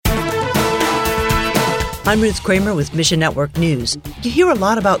I'm Ruth Kramer with Mission Network News. You hear a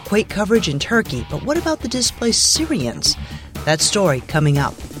lot about quake coverage in Turkey, but what about the displaced Syrians? That story coming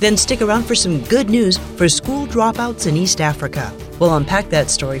up. Then stick around for some good news for school dropouts in East Africa. We'll unpack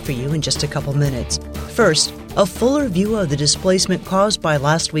that story for you in just a couple minutes. First, a fuller view of the displacement caused by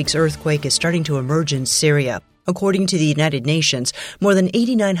last week's earthquake is starting to emerge in Syria. According to the United Nations, more than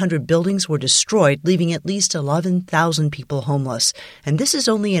 8,900 buildings were destroyed, leaving at least 11,000 people homeless. And this is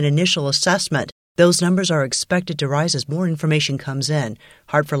only an initial assessment. Those numbers are expected to rise as more information comes in.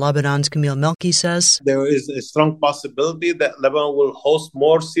 Heart for Lebanon's Camille Melki says, there is a strong possibility that Lebanon will host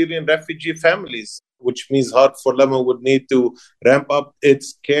more Syrian refugee families, which means Heart for Lebanon would need to ramp up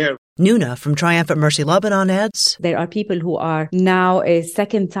its care. Nuna from Triumphant Mercy Lebanon adds, there are people who are now a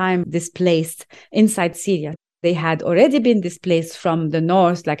second time displaced inside Syria. They had already been displaced from the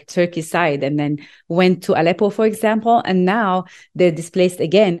north, like Turkey side, and then went to Aleppo, for example, and now they're displaced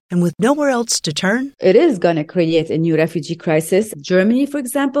again. And with nowhere else to turn? It is going to create a new refugee crisis. Germany, for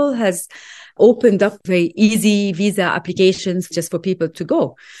example, has opened up very easy visa applications just for people to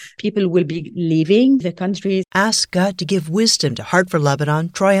go. People will be leaving the country. Ask God to give wisdom to Heart for Lebanon,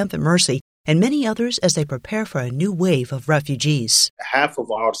 Triumphant Mercy, and many others as they prepare for a new wave of refugees. Half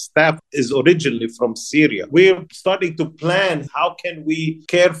of our staff is originally from Syria. We're starting to plan how can we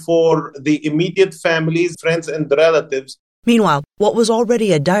care for the immediate families, friends, and relatives. Meanwhile, what was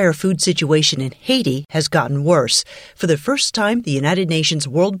already a dire food situation in Haiti has gotten worse. For the first time, the United Nations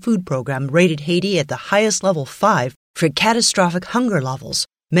World Food Program rated Haiti at the highest level 5 for catastrophic hunger levels.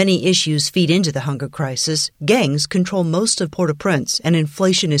 Many issues feed into the hunger crisis. Gangs control most of Port-au-Prince, and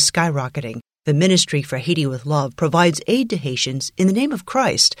inflation is skyrocketing. The Ministry for Haiti with Love provides aid to Haitians in the name of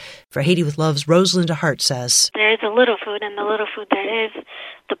Christ. For Haiti with Love's Rosalinda Hart says, there is a little food, and the little food that is,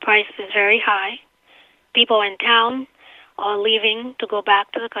 the price is very high. People in town are leaving to go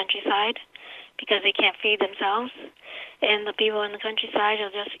back to the countryside because they can't feed themselves. And the people in the countryside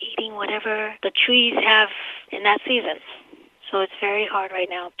are just eating whatever the trees have in that season. So it's very hard right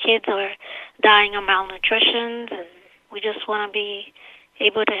now. Kids are dying of malnutrition, and we just want to be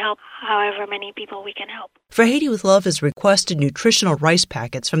able to help however many people we can help. For Haiti with Love has requested nutritional rice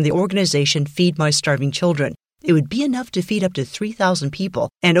packets from the organization Feed My Starving Children. It would be enough to feed up to 3,000 people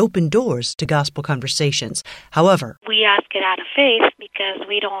and open doors to gospel conversations. However, we ask it out of faith because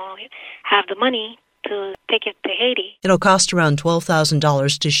we don't have the money to take it to Haiti. It'll cost around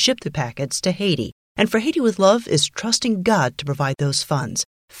 $12,000 to ship the packets to Haiti. And for Haiti with Love is trusting God to provide those funds.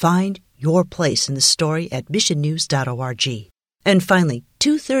 Find your place in the story at missionnews.org. And finally,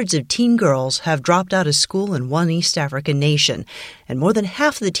 2/3 of teen girls have dropped out of school in one East African nation, and more than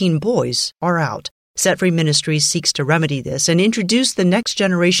half of the teen boys are out. Set Free Ministries seeks to remedy this and introduce the next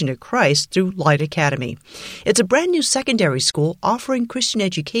generation to Christ through Light Academy. It's a brand new secondary school offering Christian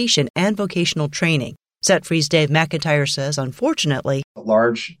education and vocational training. Set Free's Dave McIntyre says, unfortunately, a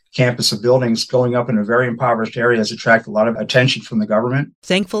large campus of buildings going up in a very impoverished area has attracted a lot of attention from the government.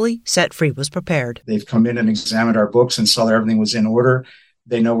 Thankfully, Set Free was prepared. They've come in and examined our books and saw that everything was in order.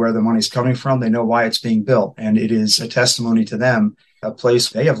 They know where the money's coming from. They know why it's being built. And it is a testimony to them. A place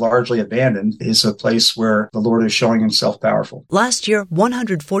they have largely abandoned is a place where the Lord is showing himself powerful. Last year,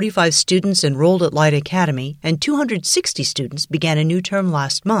 145 students enrolled at Light Academy, and 260 students began a new term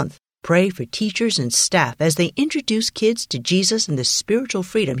last month. Pray for teachers and staff as they introduce kids to Jesus and the spiritual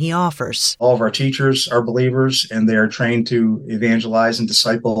freedom he offers. All of our teachers are believers, and they are trained to evangelize and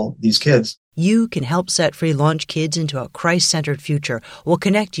disciple these kids. You can help Set Free launch kids into a Christ-centered future. We'll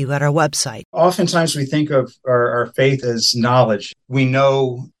connect you at our website. Oftentimes we think of our faith as knowledge. We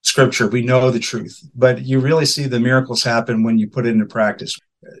know Scripture, we know the truth, but you really see the miracles happen when you put it into practice.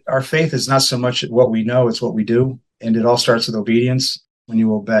 Our faith is not so much what we know, it's what we do, and it all starts with obedience. When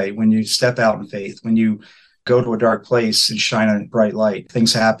you obey, when you step out in faith, when you go to a dark place and shine a bright light,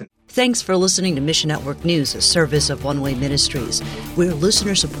 things happen. Thanks for listening to Mission Network News, a service of One Way Ministries. We're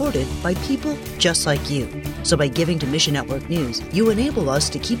listener-supported by people just like you. So by giving to Mission Network News, you enable us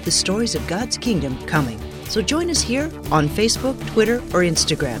to keep the stories of God's kingdom coming. So join us here on Facebook, Twitter, or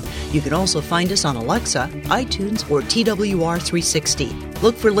Instagram. You can also find us on Alexa, iTunes, or TWR360.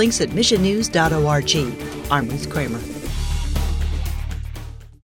 Look for links at missionnews.org. I'm Ruth Kramer.